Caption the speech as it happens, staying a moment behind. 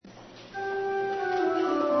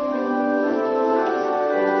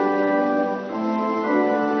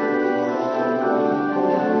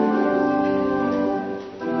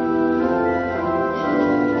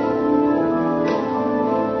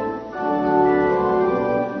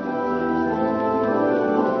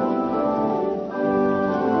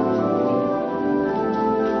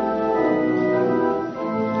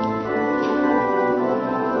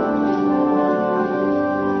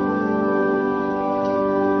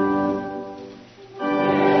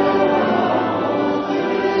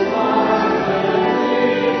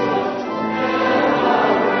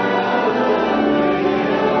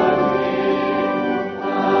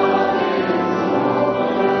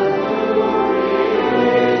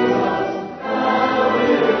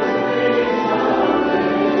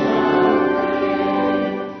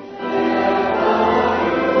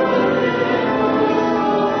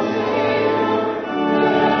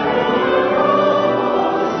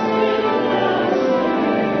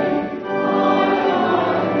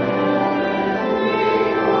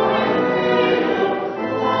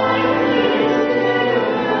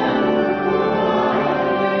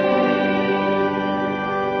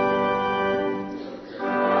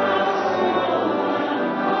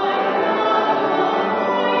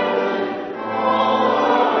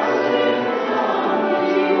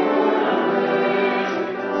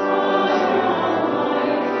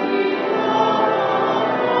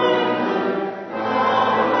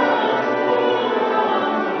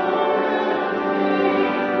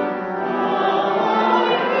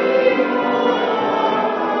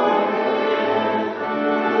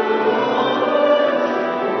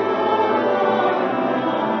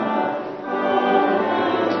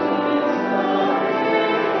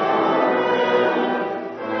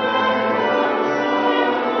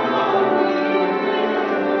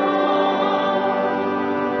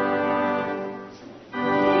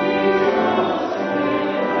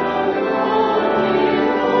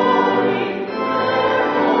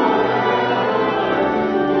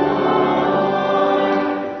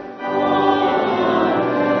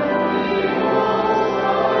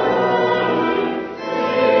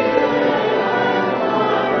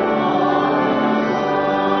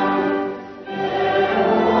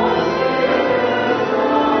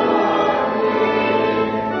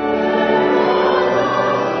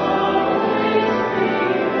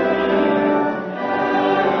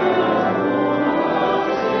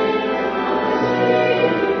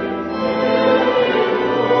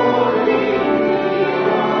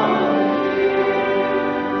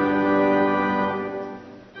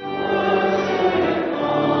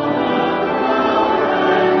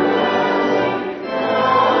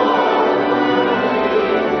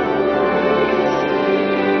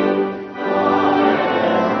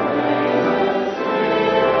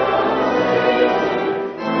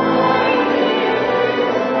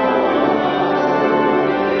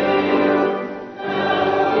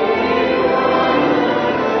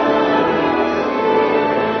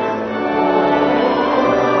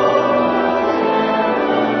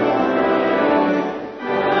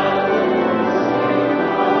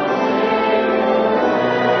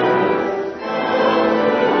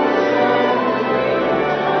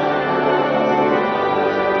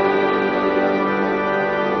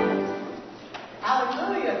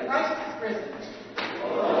risen.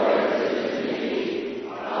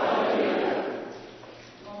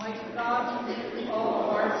 Almighty God,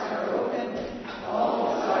 all hearts are open,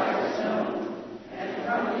 all desires known, and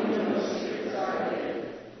from you no secrets are hid.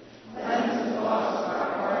 Cleanse the thoughts of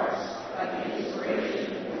our hearts by the inspiration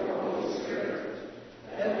of your Holy Spirit,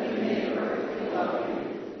 that we may perfectly love you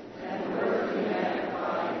and worthily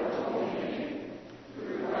magnify your holy name.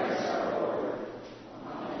 Through Christ our Lord.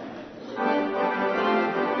 Amen.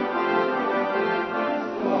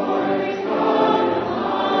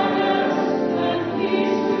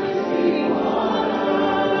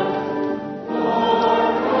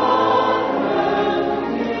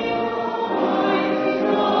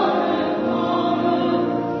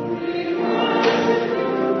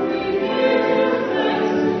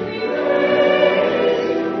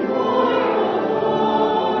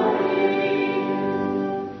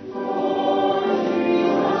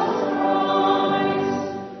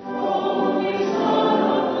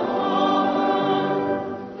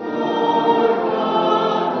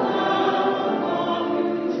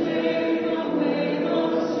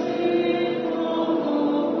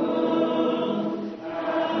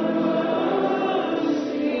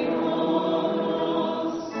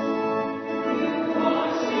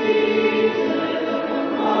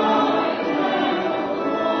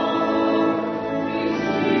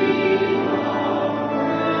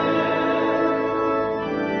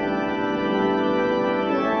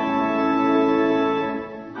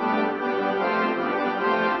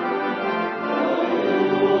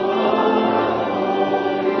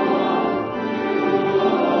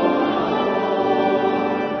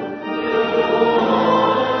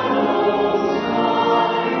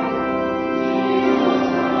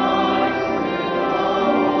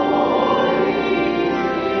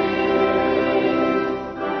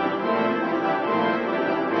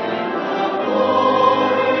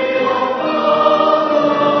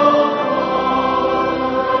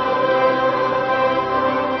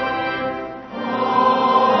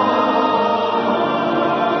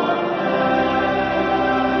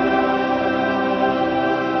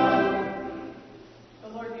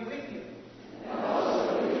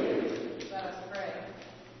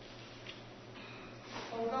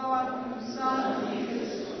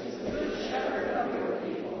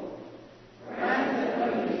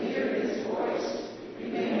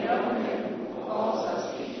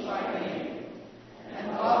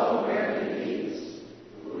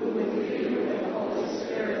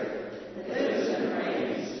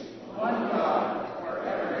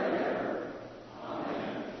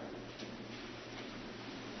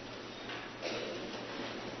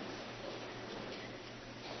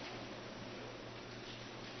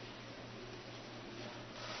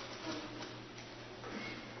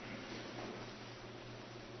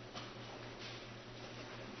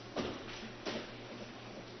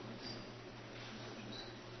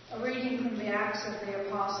 A reading from the Acts of the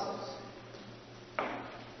Apostles.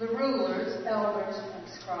 The rulers, elders, and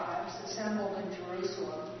scribes assembled in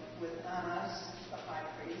Jerusalem with Annas, the high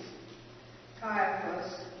priest,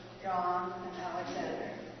 Caiaphas, John, and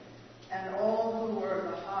Alexander, and all who were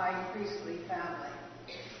of the high priestly family.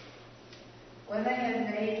 When they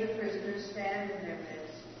had made the prisoners stand in their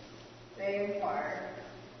midst, they inquired,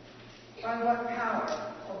 "By what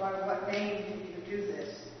power or by what name did you do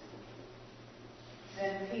this?"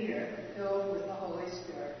 Then Peter, filled with the Holy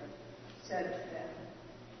Spirit, said to them,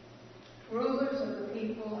 "Rulers of the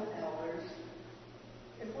people and elders,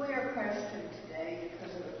 if we are questioned today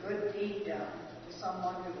because of a good deed done to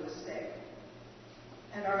someone who was sick,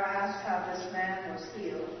 and are asked how this man was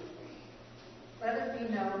healed, let it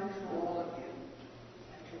be known to all of you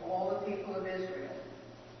and to all the people of Israel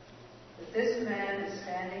that this man is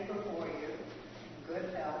standing before you in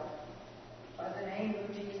good health by the name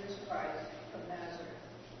of Jesus Christ of Nazareth,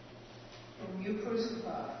 whom you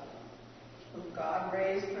crucified, whom God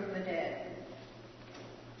raised from the dead.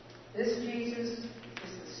 This Jesus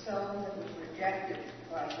is the stone that was rejected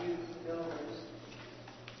by you builders.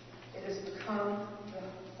 It has become the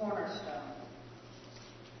cornerstone.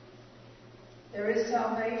 There is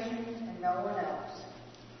salvation in no one else,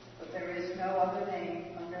 but there is no other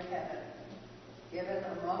name under heaven given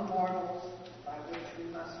among mortals by which we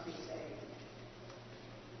must be saved."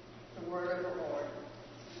 The word of the Lord.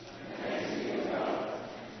 Thanks be to God.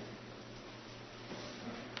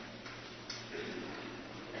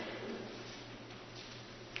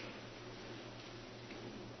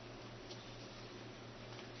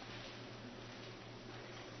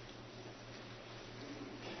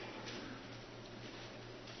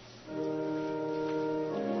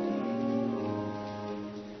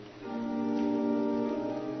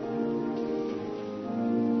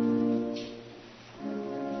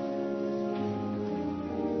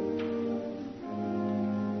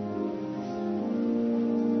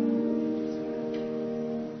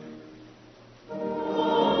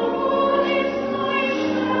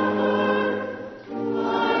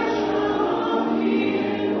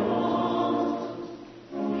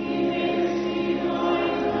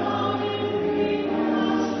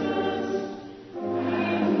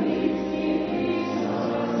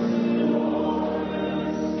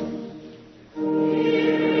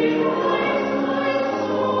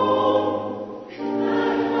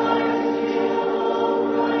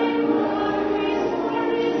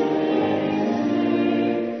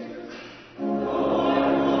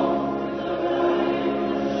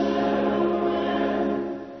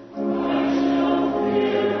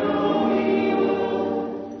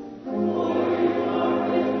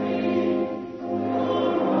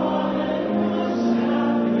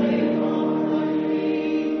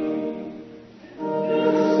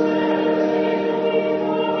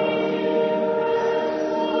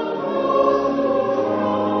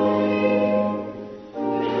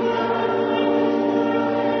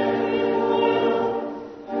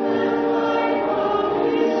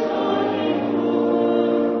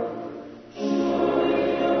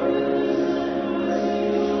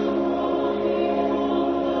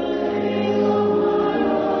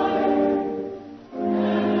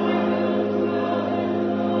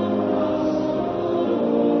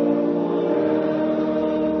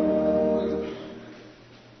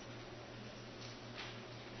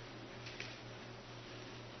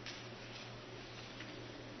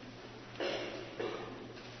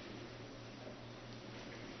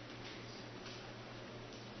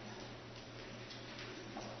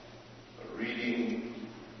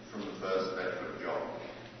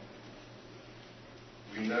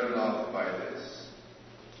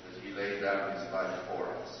 for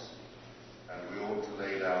us, and we ought to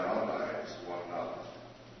lay down our lives for one another.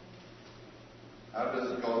 How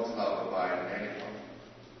does God's love abide in anyone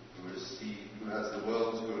who has the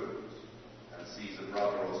world's goods and sees a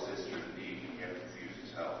brother or sister in need and yet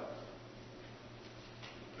refuses help?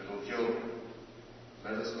 Little children,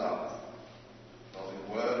 let us love, not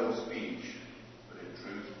in word or speech, but in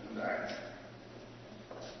truth and action.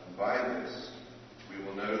 And by this, we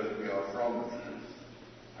will know that we are from the truth,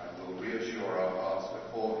 and will reassure our hearts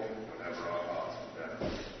before him whenever our hearts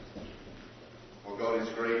condemn us. For God is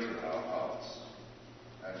greater than our hearts,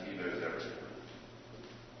 and he knows everything.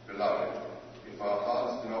 Beloved, if our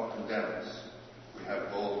hearts do not condemn us, we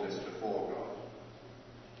have boldness before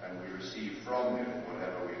God, and we receive from him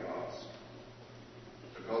whatever we ask,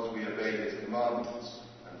 because we obey his commandments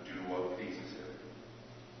and do what pleases him.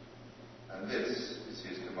 And this is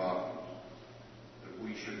his commandment, that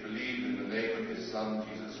we should believe in the name of his Son,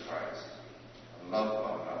 Jesus Christ, and love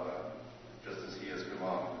one another, just as he has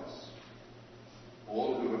commanded us.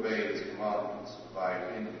 All who obey his commandments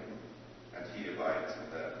abide in him, and he abides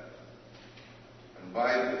in them. And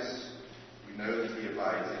by this, we know that he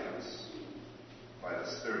abides in us, by the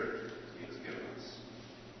Spirit he has given us.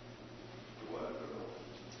 The word of the Lord.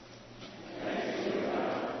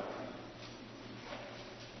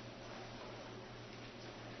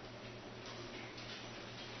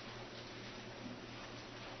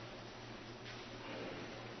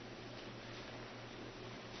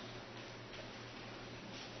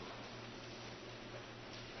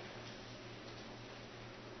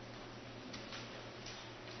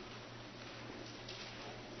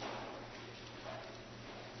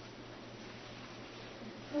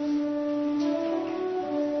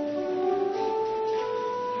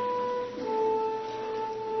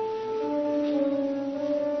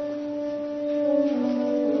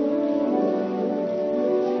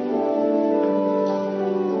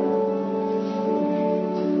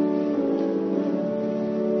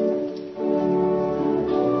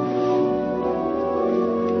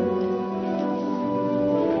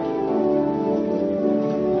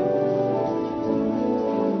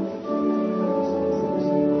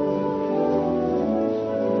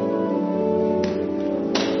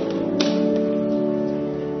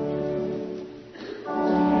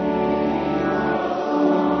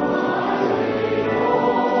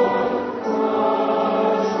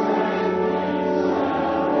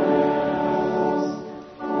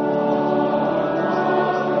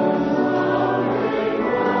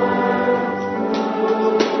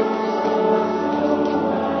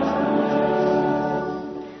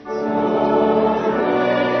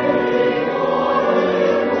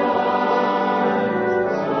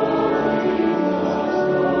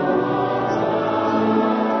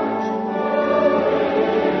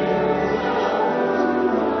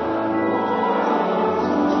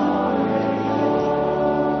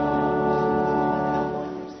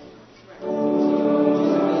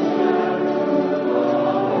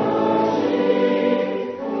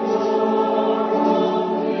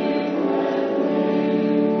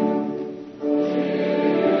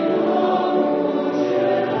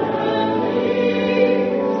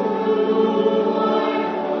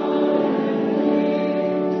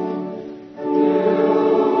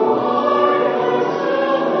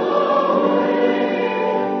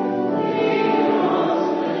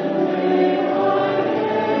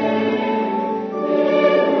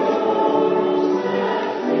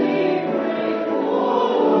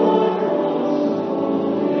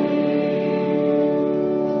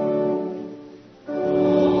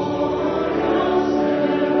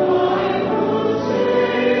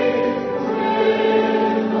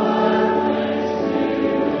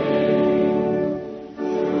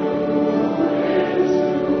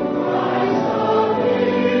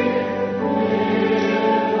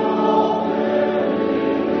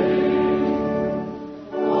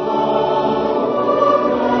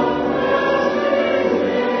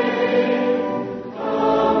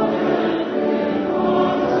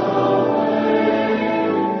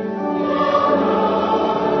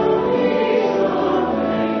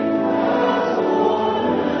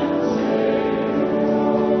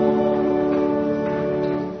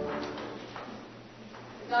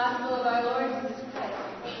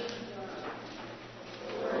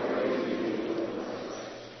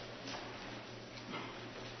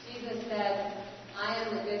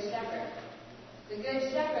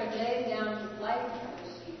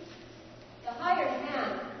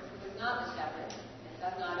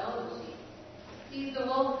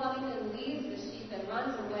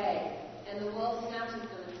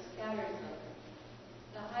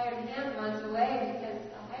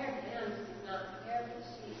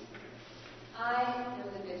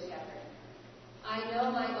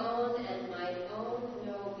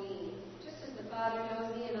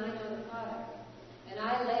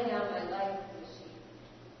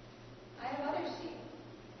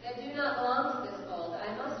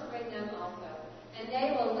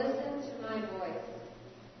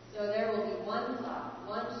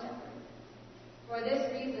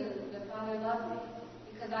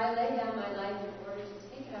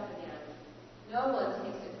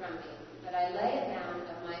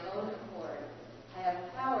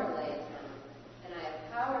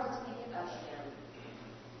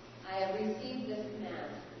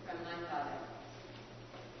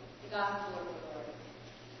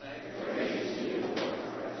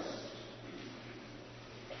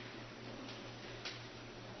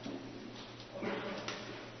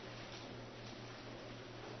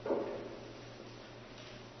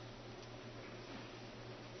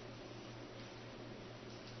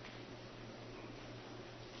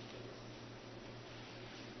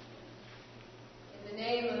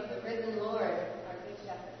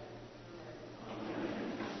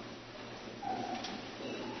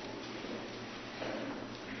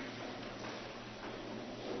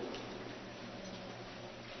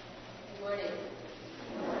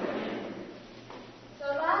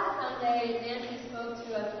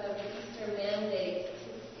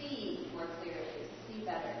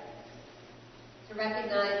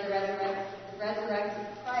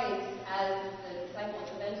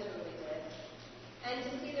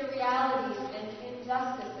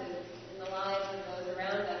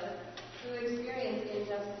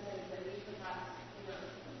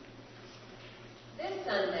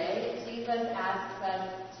 Jesus asks us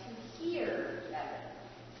to hear better.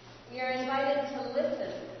 We are invited to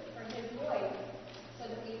listen for his voice so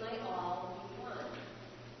that we might all be one.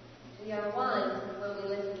 We are one when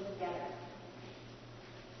we listen together.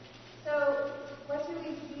 So, what do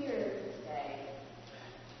we hear today?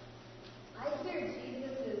 I hear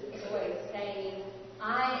Jesus' voice saying,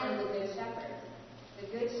 I am the Good Shepherd.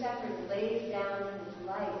 The Good Shepherd lays down his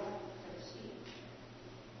life for the sheep.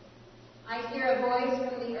 I hear a voice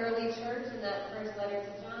from the early church in that first letter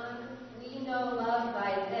to John. We know love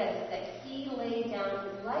by this, that he laid down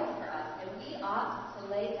his life for us, and we ought to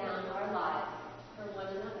lay down our lives for one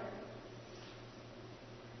another.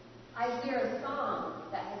 I hear a song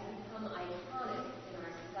that has become iconic in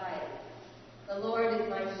our society. The Lord is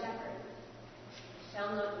my shepherd. I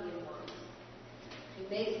shall not be in want. He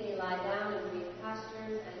makes me lie down in green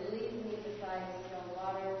pastures and leads me beside still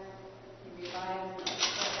waters. He revives my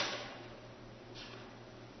soul.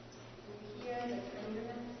 You hear the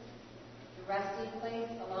tenderness, the resting place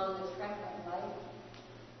along the trek of life.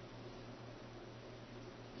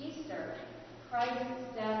 Easter,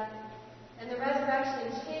 Christ's death, and the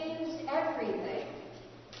resurrection changed everything.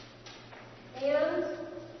 And it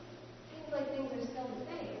seems like things are still the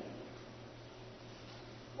same.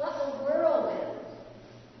 What a whirlwind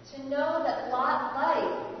to know that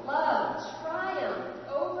life, love, triumphed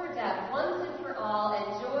over death once and for all,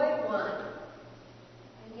 and joy won.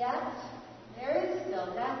 And yet, there is still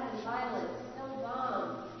death and violence, still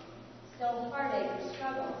bombs, still heartache and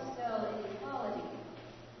struggle, still inequality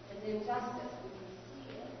and injustice.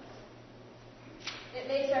 It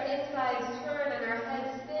makes our insides turn and our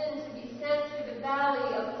heads spin to be sent through the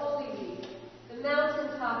valley of Holy Week, the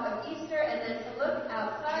mountaintop of Easter, and then to look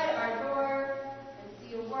outside our door and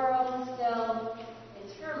see a world still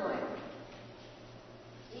in turmoil.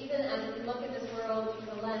 Even as we look at this world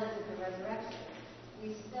through the lens of the resurrection,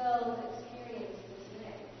 we still experience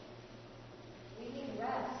dismay. We need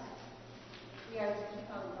rest. We are to keep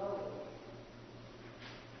on going.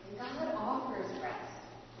 And God offers rest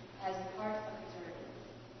as part of the journey.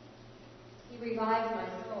 He revives my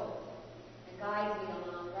soul and guides me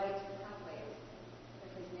along right pathways for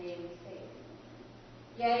his name's sake.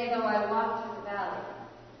 Yea, though I walk through the valley of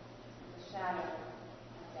the shadow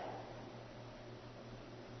of death.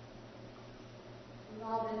 We've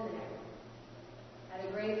all been there. At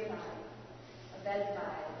a graveside, a bedside,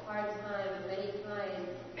 a hard time of many kinds.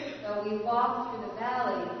 Though we walk through the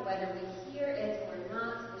valley, whether we hear it or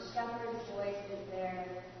not, the shepherd's voice is there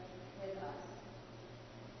with us.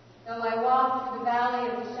 Though I walk through the valley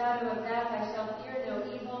of the shadow of death, I shall fear no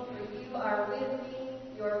evil, for you are with me.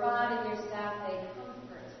 Your rod and your staff, they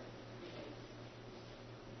comfort me.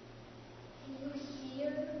 Can you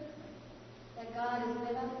hear that God is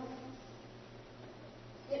with us?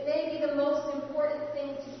 It may be the most important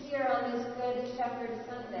thing to hear on this Good Shepherd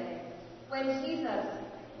Sunday, when Jesus,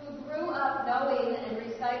 who grew up knowing and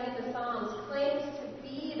reciting the Psalms, claims to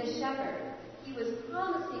be the shepherd. He was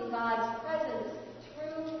promising God's presence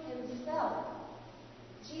through himself.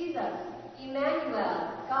 Jesus,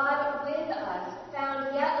 Emmanuel, God with us,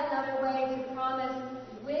 found yet another way to promise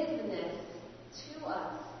witness to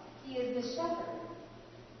us. He is the shepherd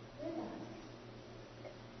with us.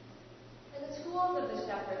 And the tools of the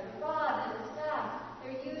shepherd, the rod and the staff,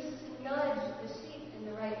 they're used to nudge the sheep in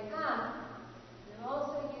the right path. And they're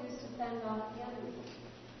also used to fend off the enemy.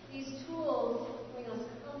 These tools bring us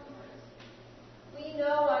comfort. We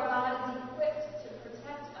know our God is equipped to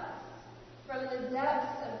protect us from the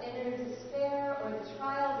depths of inner despair or the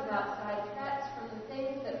trials of outside threats, from the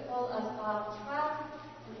things that pull us off track,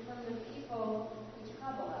 and from the people who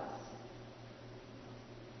trouble us.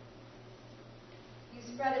 You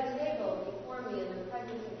spread a table before me in the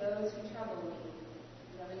presence of those who trouble me.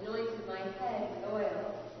 You have anointed my head with oil,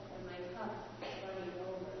 and my cup is running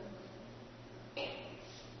over.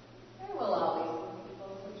 There will always be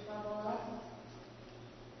people who trouble us.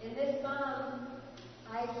 In this psalm,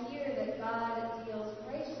 I hear that God deals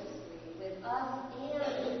graciously with us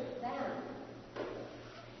and them.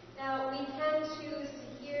 Now, we can choose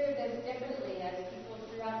to hear this differently, as people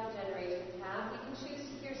throughout the generations have. We can choose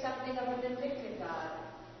to hear something of a vindictive God.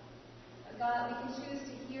 We can choose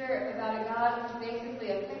to hear about a God who's basically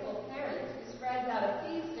a fickle parent who spreads out a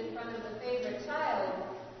feast in front of the favorite child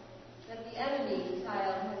that the enemy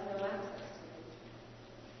child has no access to.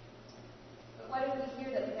 But what if we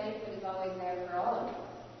hear that the banquet is always there for all of us?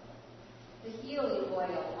 The healing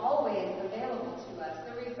oil always available to us,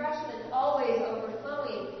 the refreshment always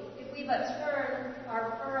overflowing, if we but turn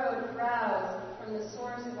our furrowed brows from the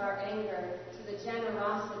source of our anger to the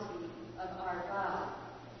generosity of our God,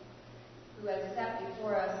 who has set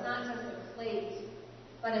before us not just a plate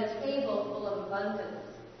but a table full of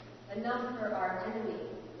abundance, enough for our enemy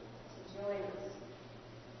to join us.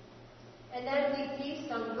 And then we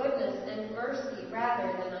feast on goodness and mercy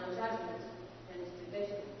rather than on judgment and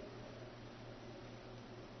division.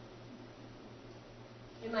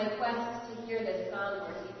 In my quest to hear this psalm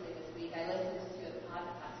more deeply this week, I listened to a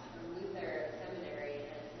podcast from Luther Seminary,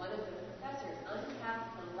 and one of the professors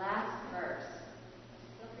unpacked the last verse.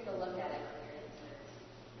 Feel free to look at it on your internet.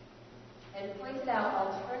 And pointed out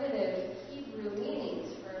alternative Hebrew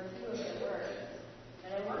meanings for a few of the words.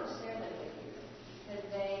 And I want to share them with you because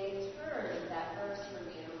they turn that verse for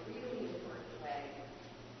me in a really important way.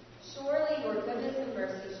 Surely your goodness and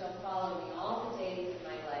mercy shall follow me all the days of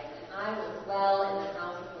my life, and I will dwell in the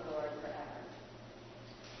house of the Lord forever.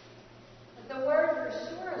 But the word for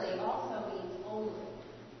surely also means only.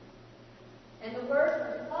 And the word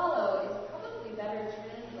for follow is probably better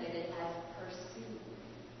translated as pursue.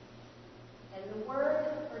 And the word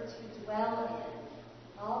for to dwell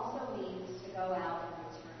in also means to go out and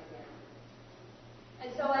return again. And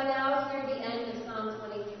so I now hear the end of Psalm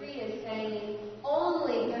 23 as saying,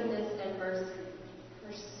 only goodness and mercy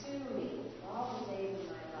pursue me all the days of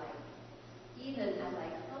my life, even as I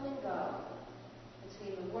come and go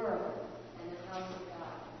between the world and the house of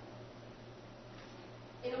God.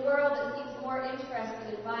 In a world that seems more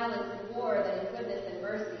interested in violence and war than in goodness and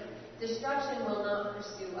mercy, destruction will not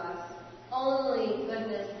pursue us. Only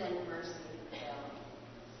goodness and mercy will.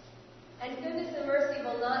 And goodness and mercy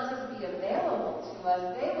will not just be available to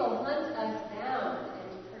us, they will hunt us down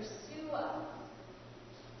and pursue us.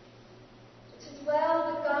 To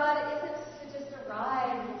dwell with God isn't to just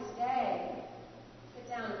arrive and stay, sit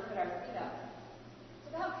down and put our feet up.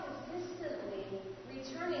 It's about consistently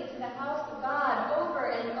returning to the house of God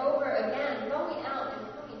over and over again, going out and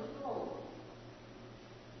coming home.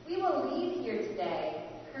 We will leave here today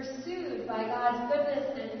pursued by God's goodness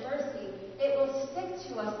and mercy. It will stick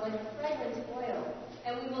to us like fragrant oil,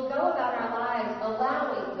 and we will go about our lives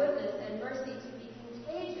allowing goodness and mercy to be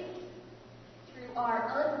contagious through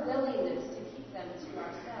our unwillingness to keep them to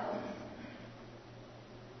ourselves.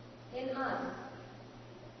 In us,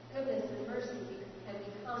 goodness and mercy can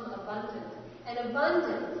become abundant, and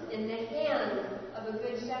abundance in the hands of a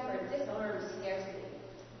good shepherd disarms scarcity.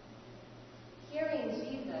 Hearing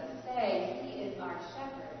Jesus say he is our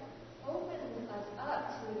shepherd opens us up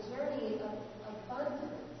to a journey of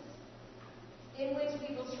abundance in which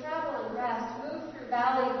we will travel and rest, move through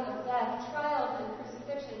valleys of death, trials and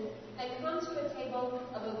crucifixion, and come to a table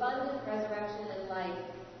of abundant resurrection and life,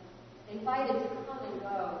 invited to come and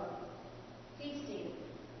go, feasting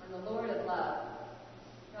on the Lord of love,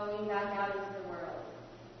 going back out into the world,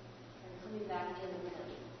 and coming back in again.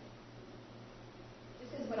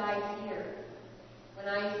 This is what I hear when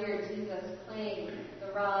I hear Jesus playing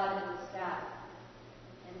the rod and the staff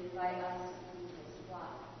and invite us to be his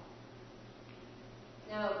flock.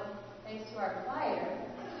 Now, thanks to our choir,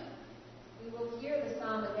 we will hear the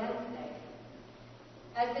psalm again today.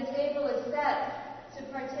 As the table is set to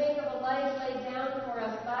partake of a life laid down for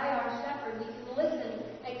us by our shepherd, we can listen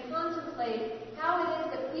and contemplate how it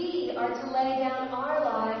is that we are to lay down our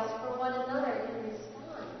lives for one another in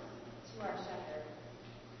response to our shepherd.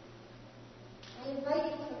 I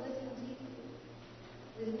invite you to listen deeply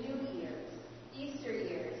with new ears, Easter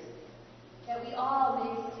ears, that we all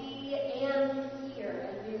may see and hear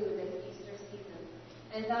anew this Easter season,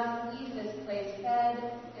 and thus leave this place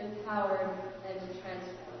fed, empowered, and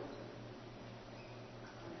transformed.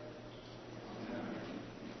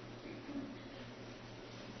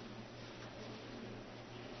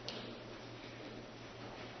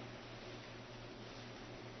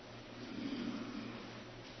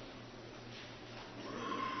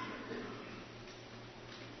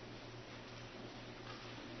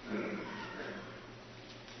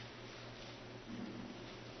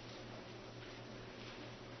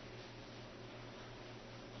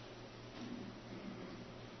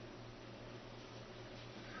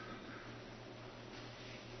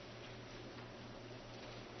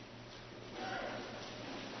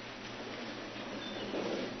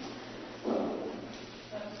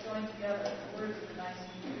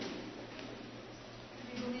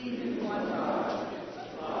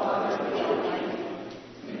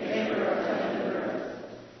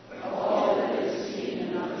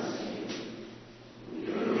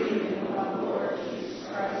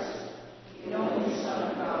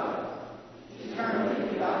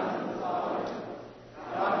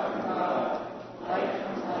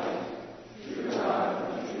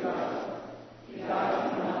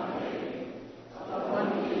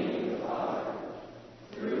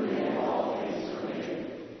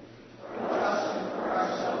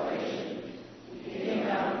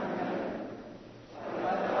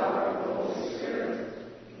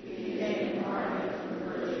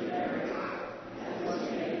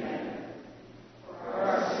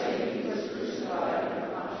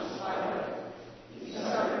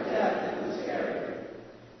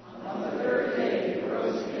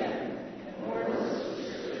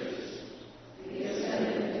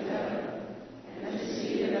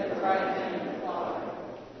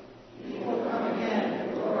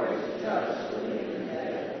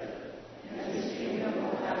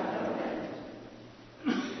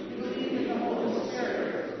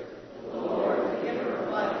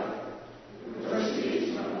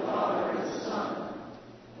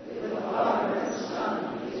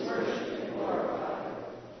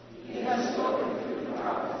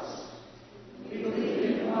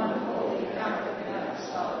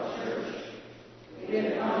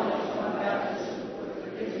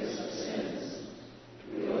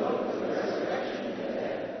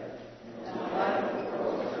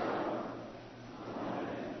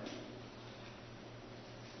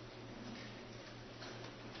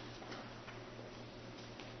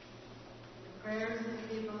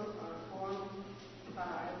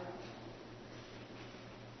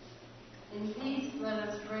 In peace, let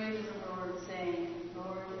us pray to the Lord, saying,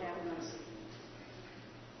 Lord, have mercy.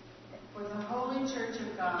 For the holy church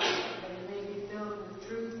of God, that it may be filled with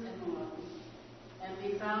truth and love, and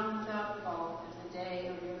be found without fault at the day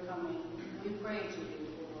of your coming, we pray to you,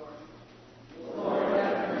 O Lord. Lord,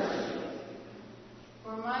 have mercy.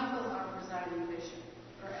 For Michael, our presiding bishop,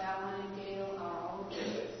 for Alan and Gail, our old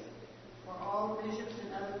bishops, for all bishops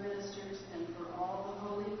and other ministers, and for all the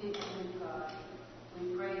holy people of God,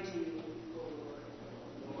 we pray to you, O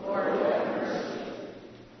Lord. Lord, have mercy.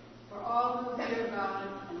 For all who fear God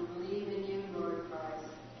and believe in you, Lord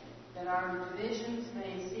Christ, that our divisions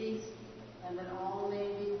may cease, and that all may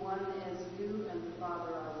be one as you and the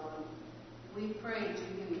Father are one, we pray to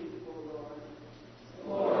you, O Lord.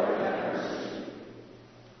 Lord, have mercy.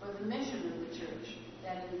 For the mission of the church,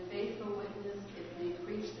 that in faithful witness it may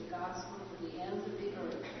preach the gospel to the ends of the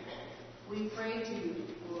earth, we pray to you,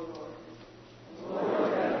 O Lord.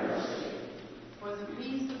 Lord, have mercy. For the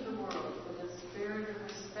peace of the world, for the spirit of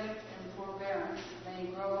respect and forbearance may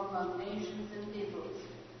grow among nations and peoples,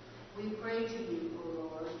 we pray to you, O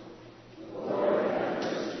Lord. Lord, have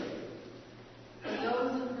mercy. For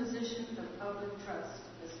those in positions of public trust,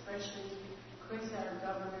 especially Chris, our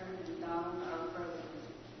governor, and Donald, our president,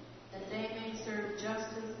 that they may serve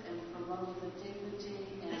justice and promote the dignity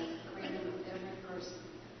and freedom of every person,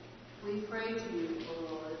 we pray to you, O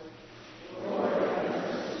Lord. Lord, have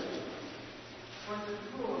mercy. For the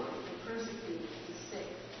poor, the persecuted, the sick,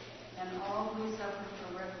 and all who suffer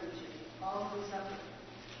for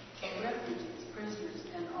refugees, prisoners,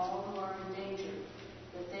 and all who are in danger,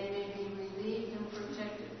 that they may be relieved and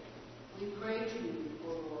protected, we pray to you, O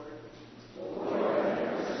Lord. Lord,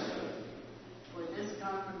 have mercy. For this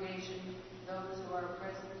congregation, those who are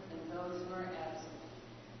present and those who are absent,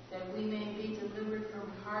 that we may be delivered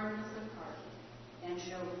from hardness of heart and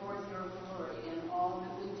show forth your glory in all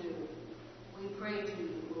that we do, we pray to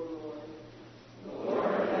you, O Lord.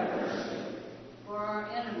 Lord, have mercy. For our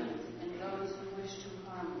enemies and those who wish to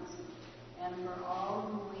harm us, and for all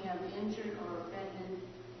whom we have injured or offended,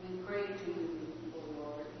 we pray to you, O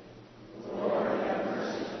Lord. Lord, have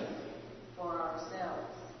mercy. For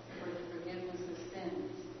ourselves, for the forgiveness of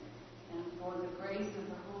sins, and for the grace of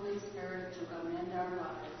the Holy Spirit to amend our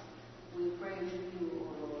lives, we pray to you,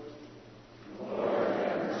 O Lord. Lord,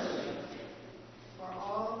 have mercy. For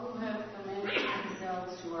all who have commended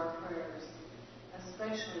themselves to our prayers,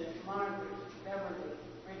 especially Margaret, Beverly,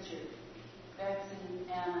 Richard,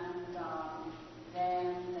 Betsy, Anna, Don,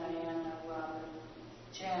 Dan, Diana, Robin,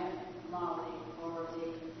 Janet, Molly,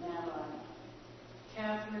 Dorothy, Madeline,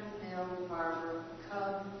 Catherine, Bill, Barbara,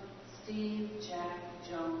 Cub, Steve, Jack,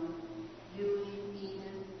 Joan, Yuli,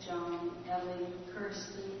 Edith, Joan, Ellie,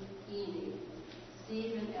 Kirsty, Edie,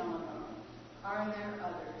 Steve and Eleanor. Are there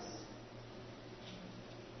others?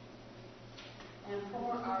 And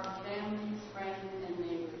for our families, friends, and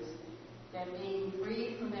neighbors, that being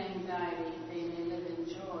free from anxiety, they may live in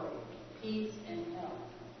joy, peace, and health,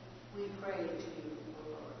 we pray to you,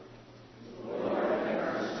 O Lord. Lord,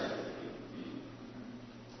 have mercy.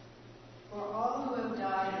 For all who have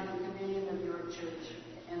died in the communion of your church,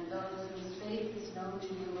 and those whose faith is known to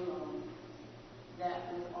you alone,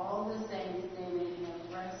 that with all the saints they may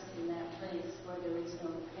have rest in that place where there is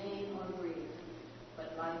no pain or grief,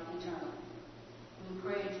 but life eternal. We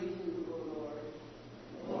pray to you, O Lord.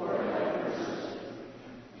 Lord, have mercy.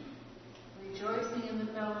 Rejoicing in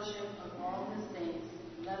the fellowship of all the saints,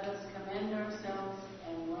 let us commend ourselves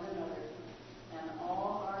and one another, and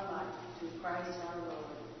all our life to Christ our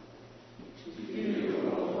Lord. To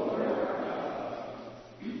you, O Lord our God.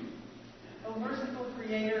 O merciful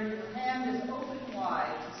Creator, your hand is open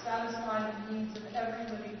wide to satisfy the needs of every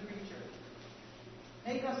living creature.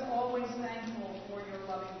 Make us always thankful for your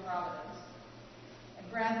loving providence,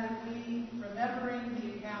 and grant that we, remembering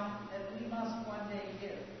the account that we must one day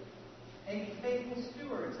give, may be faithful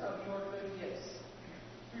stewards of your good gifts.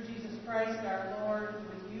 Through Jesus Christ our Lord, who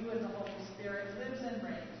with you and the Holy Spirit lives and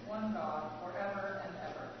reigns, one God, forever and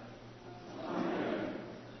ever. Amen.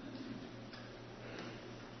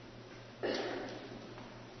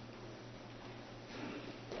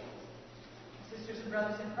 Sisters and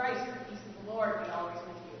brothers in Christ, the peace of the Lord be always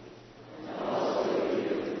with you. And also with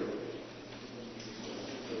you.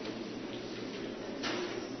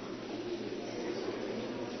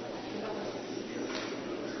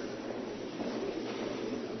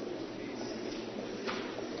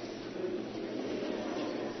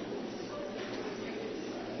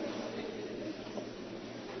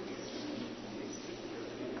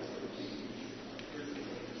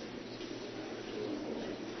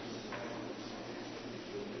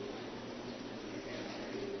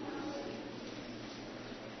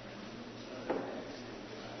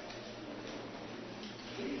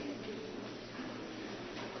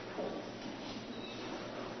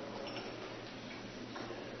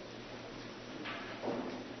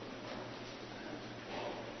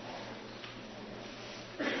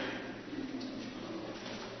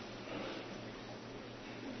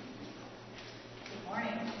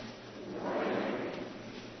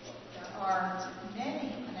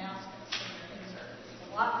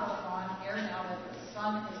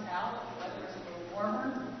 out. The weather is a little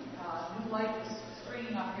warmer. New life is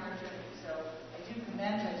springing up here in Trinity. So I do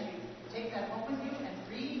commend that you take that home with you and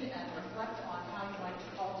read and reflect on how you might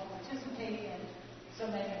call to participate in so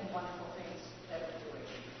many of the wonderful things that we're doing.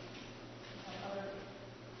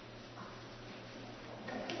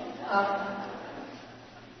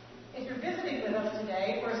 If you're visiting with us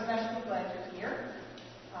today, we're especially glad you're here.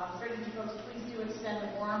 Trinity folks, please do extend a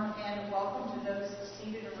warm hand of welcome to those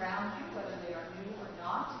seated around you, whether they are new or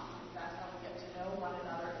not. That's how we get to know one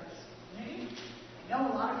another in this community. I know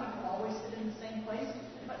a lot of people always sit in the same place,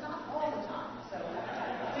 but not all the time. So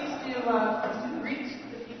please do greet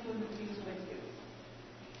the people in the pews with you.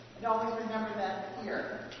 And always remember that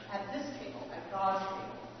here, at this table, at God's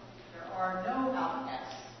table, there are no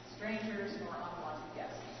outcasts, strangers, nor unwanted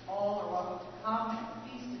guests. All are welcome to come and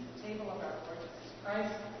feast at the table of our Lord Jesus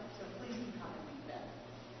Christ, so please do come and meet them.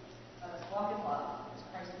 Let us walk in love as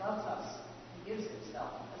Christ loves us and gives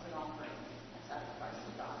himself as an offering and sacrifice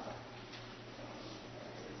to God.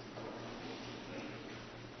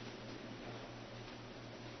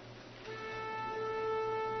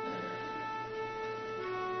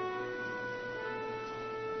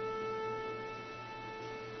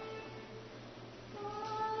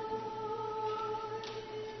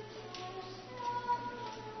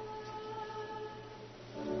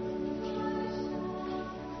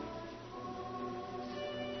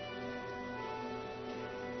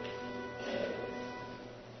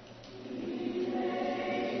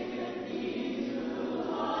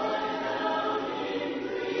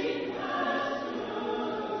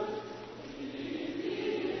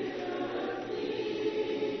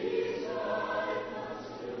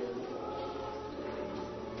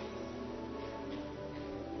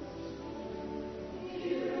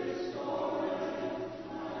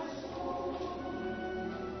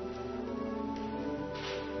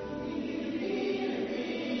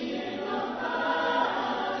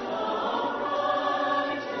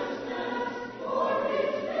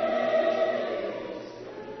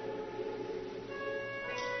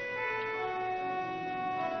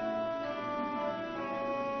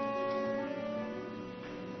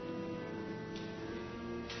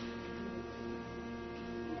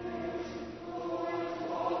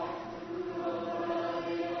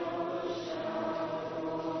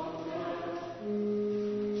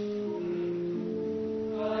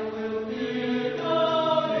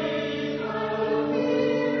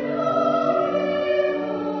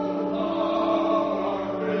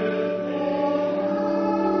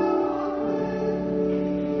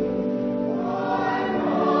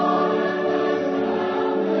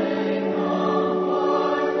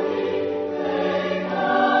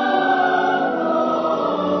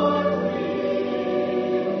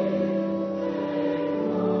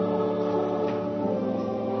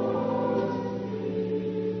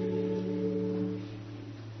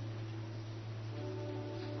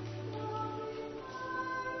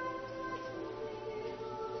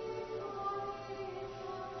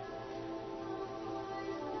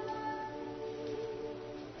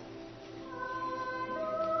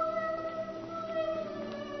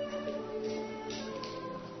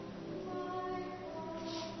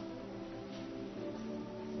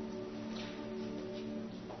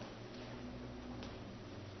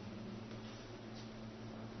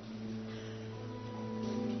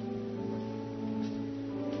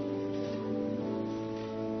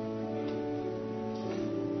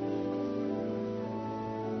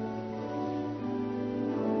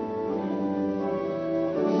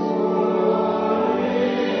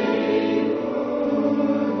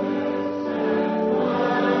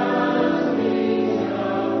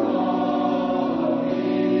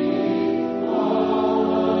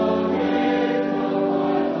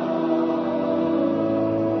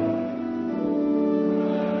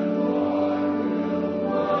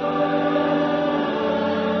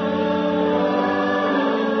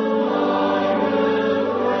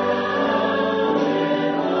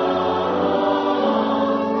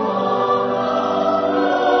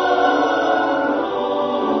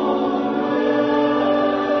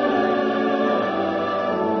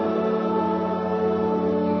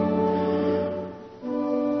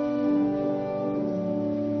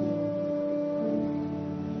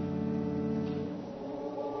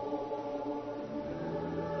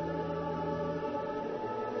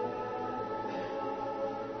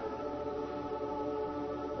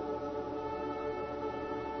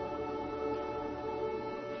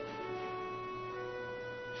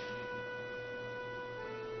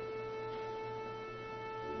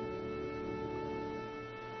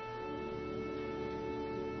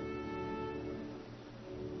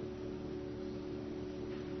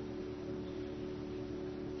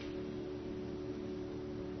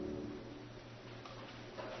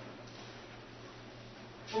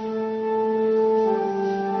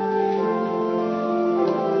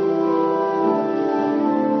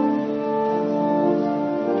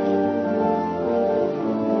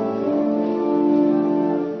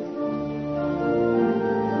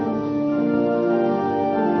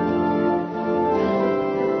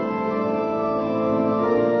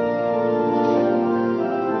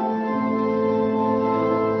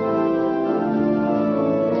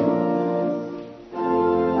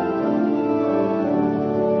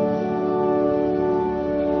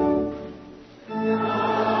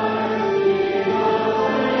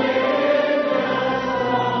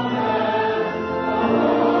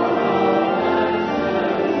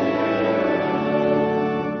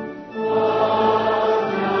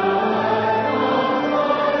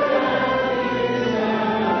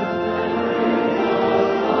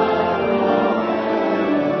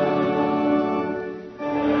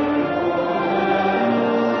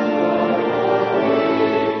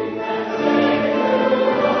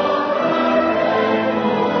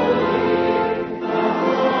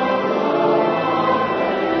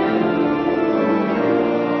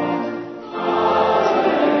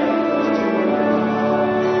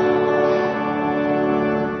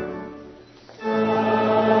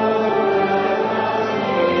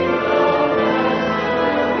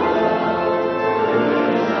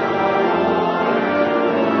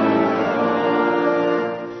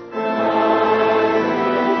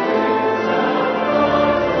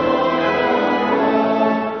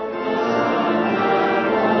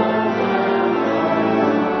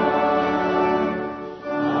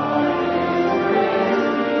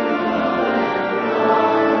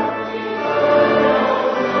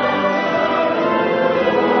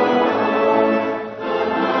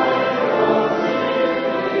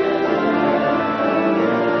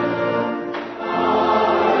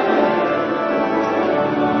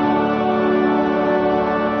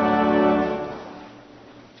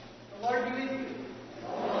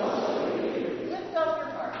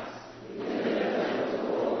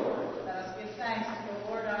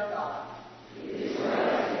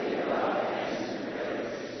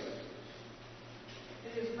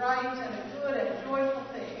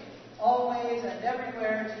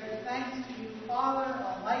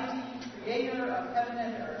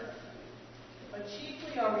 heaven and earth. But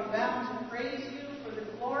chiefly are we bound to praise you for the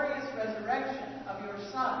glorious resurrection of your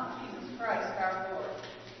Son, Jesus Christ our Lord.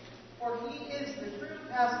 For he is the true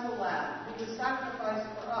Paschal Lamb who was sacrificed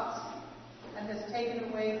for us and has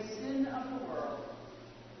taken away the sin of the world.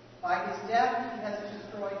 By his death he has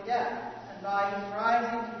destroyed death, and by his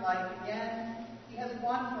rising to life again he has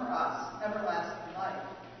won for us everlasting life.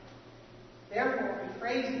 Therefore we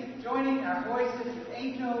praise you, joining our voices with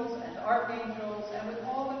angels and archangels and with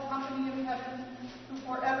all the company of heaven, who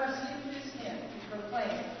forever sing this hymn to proclaim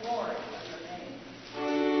the glory of your name.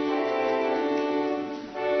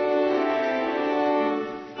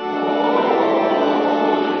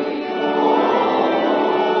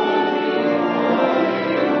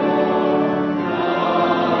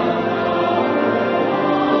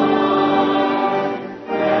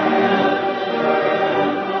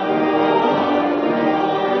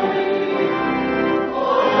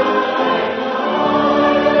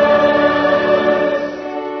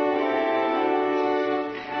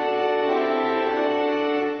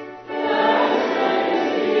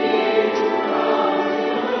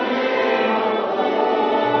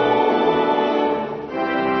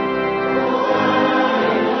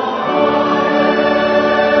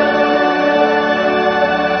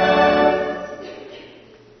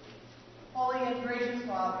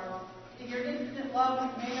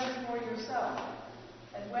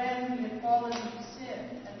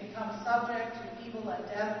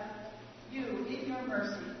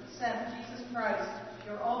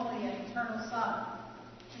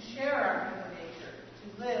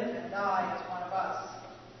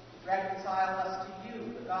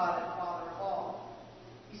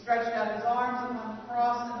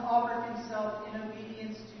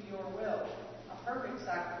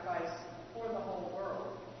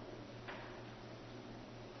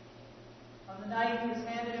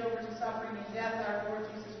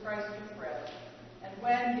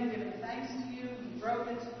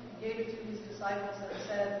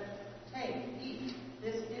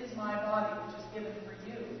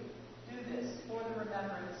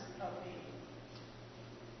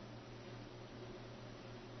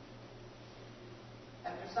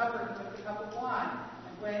 Supper, he took the cup of wine,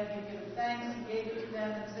 and when he had given thanks, he gave it to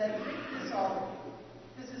them and said, "Drink this, all of you.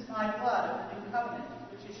 This is my blood of the new covenant,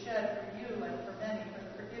 which is shed for you and for many for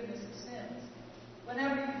the forgiveness of sins.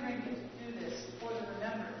 Whenever you drink it, do this for the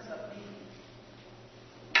remembrance of me."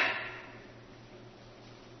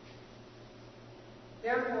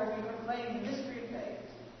 Therefore, we proclaim the mystery of faith.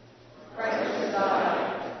 Christ has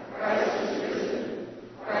died. Christ is risen.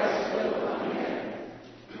 Christ will come again.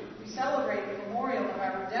 We celebrate the memorial of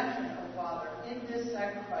our redemption, O Father, in this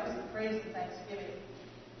sacrifice of praise and thanksgiving.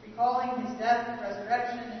 Recalling his death,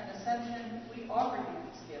 resurrection, and ascension, we offer you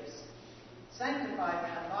these gifts. Sanctify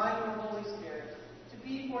them by your Holy Spirit, to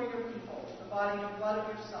be for your people the body and blood of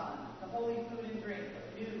your Son, the holy food and drink of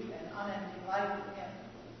new and unending life in him.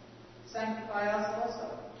 Sanctify us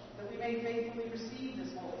also, that we may faithfully receive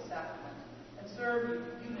this holy sacrament and serve you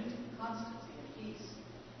in unity, constancy, and peace.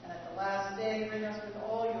 And at the last day, bring us with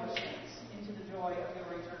all your saints into the joy of your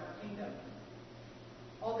eternal kingdom.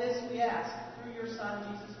 All this we ask through your Son,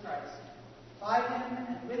 Jesus Christ, by him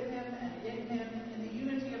and with him and in him, in the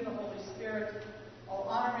unity of the Holy Spirit. All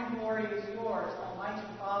honor and glory is yours, Almighty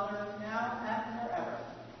Father, now and forever.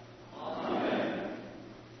 Amen.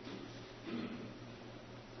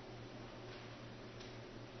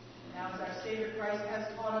 Now, as our Savior Christ has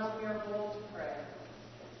taught us, we are bold to pray.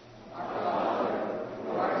 Our Father,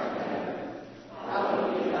 who art in heaven,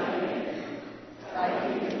 hallowed be thy name. Thy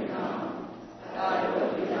kingdom come, thy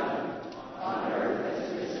will be done, on earth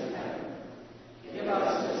as it is in heaven. Give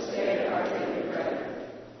us this day our daily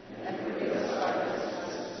bread, and forgive us our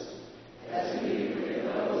trespasses, as we forgive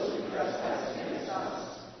those who trespass against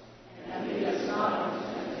us. And lead us not into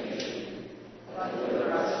temptation, but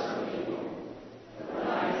deliver us from evil. For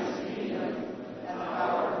thine is the kingdom, and the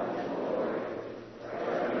power, and the glory,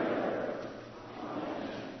 forever and ever. Amen.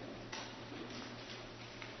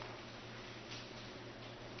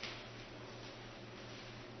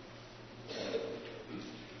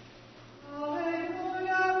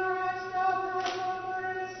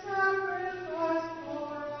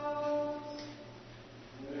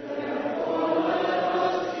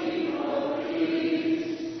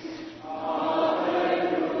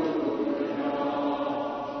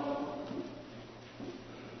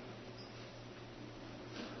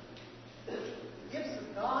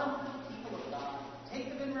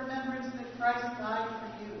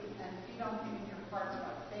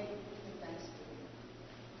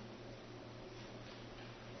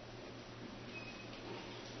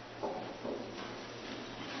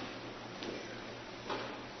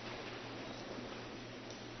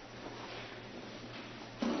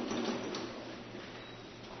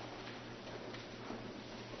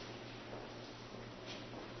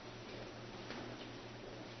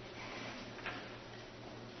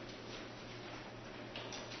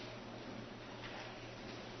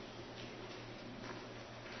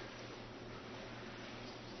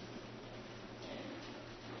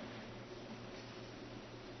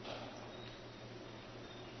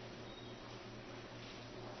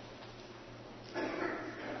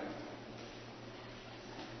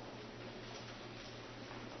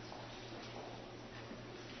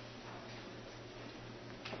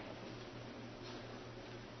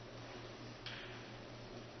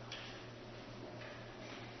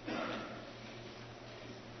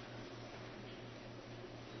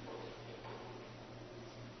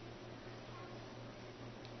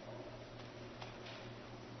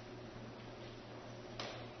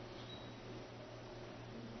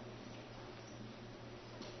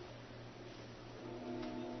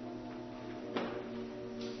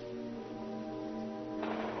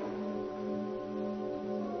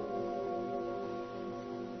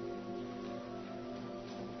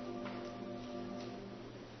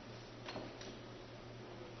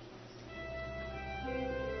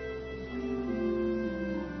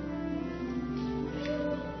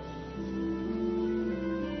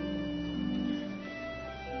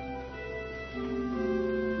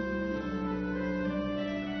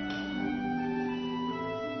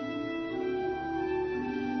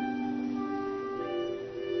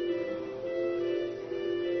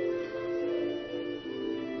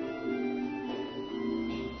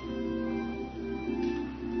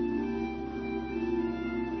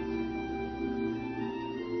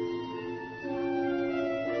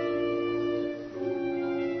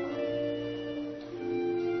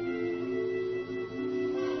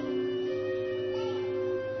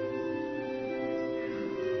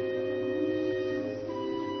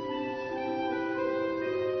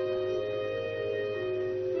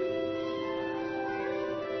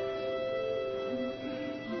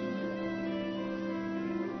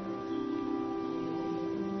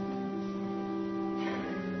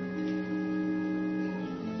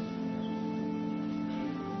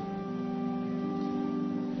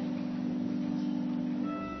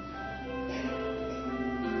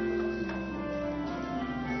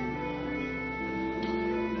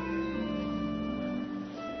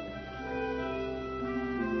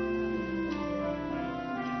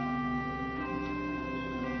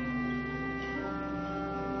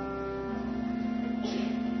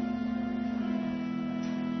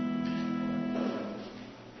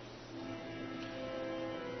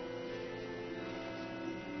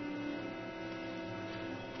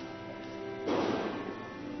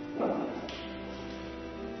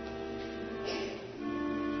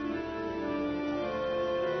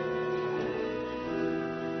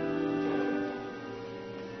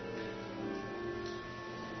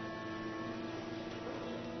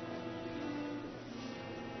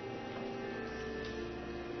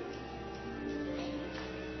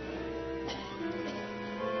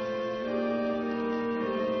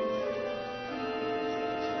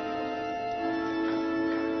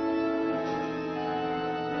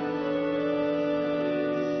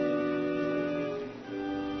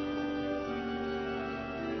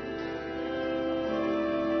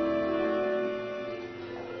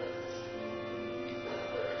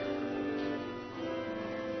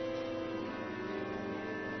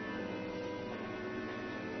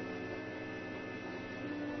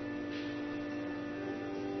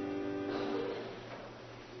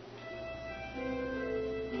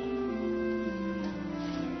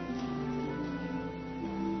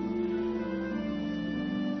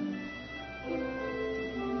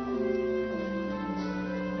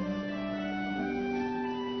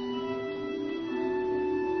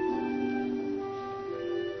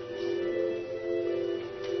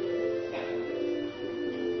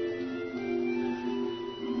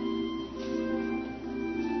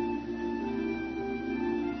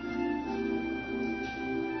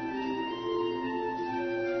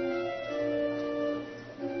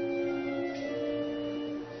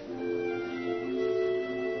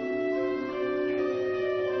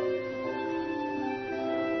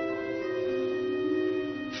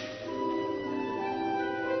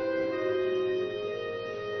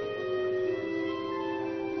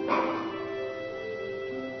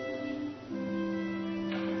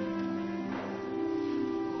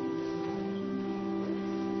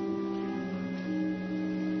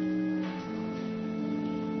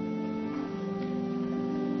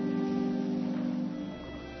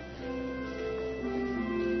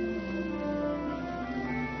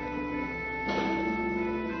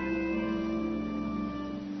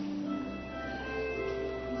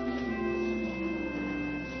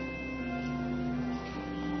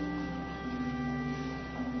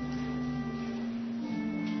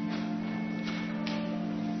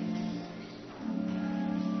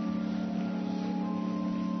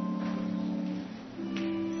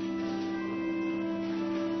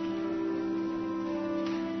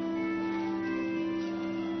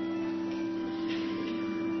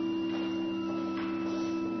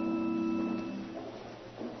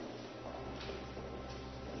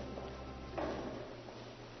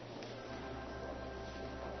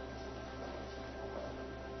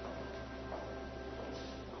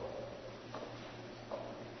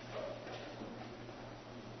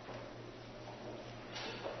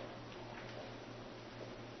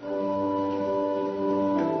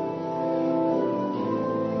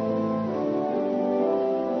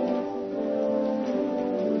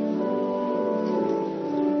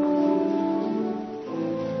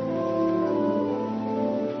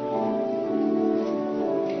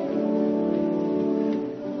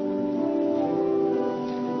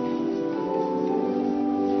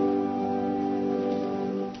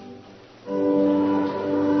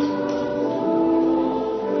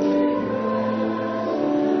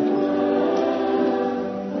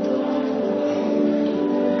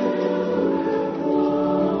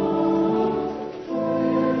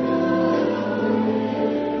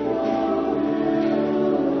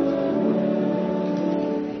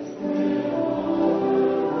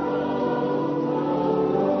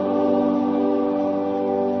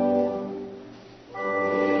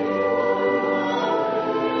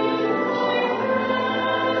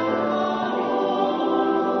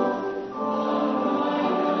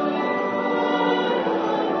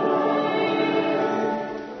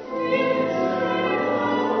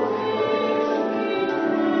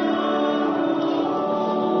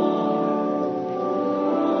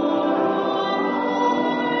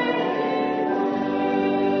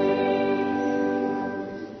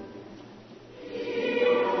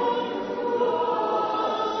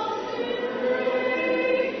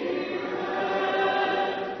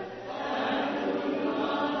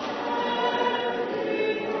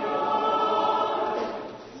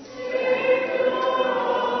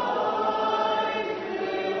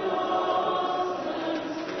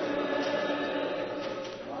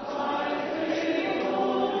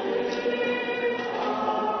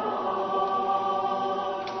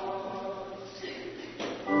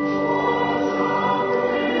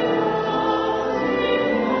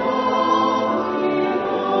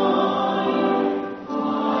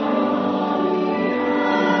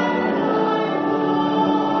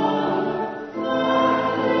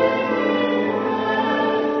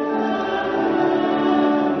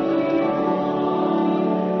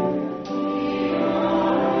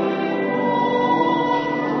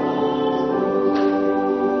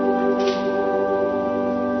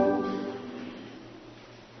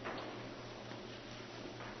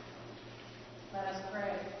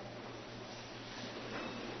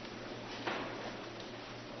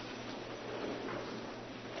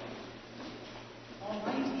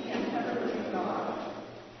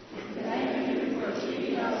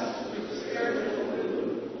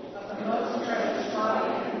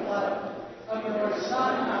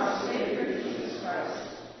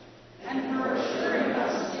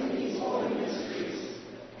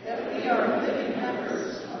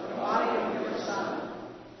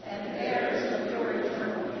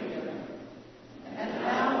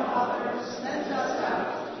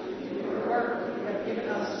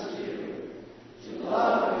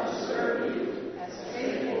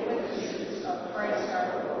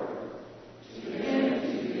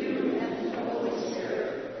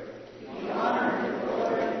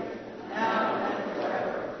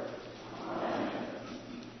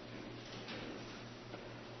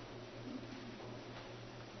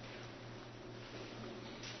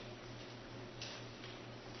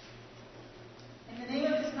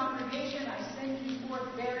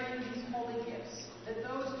 bearing these holy gifts, that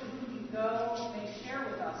those to whom you go may share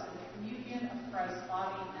with us in the communion of Christ's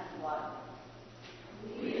body and blood.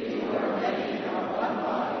 We who are many are one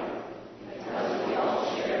body, because we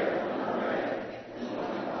all share one bread and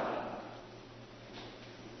one body.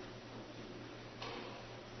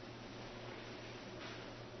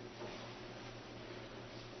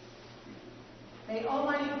 May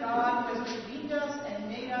Almighty God, who has redeemed us and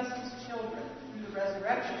made us his children through the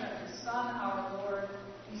resurrection of his Son, our Lord,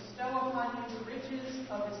 bestow upon you the riches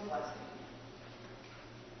of his blessing.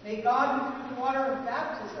 May God, who through the water of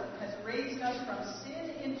baptism has raised us from sin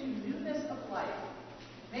into newness of life,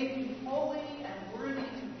 make you holy and worthy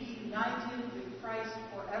to be united with Christ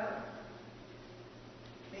forever.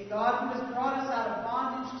 May God, who has brought us out of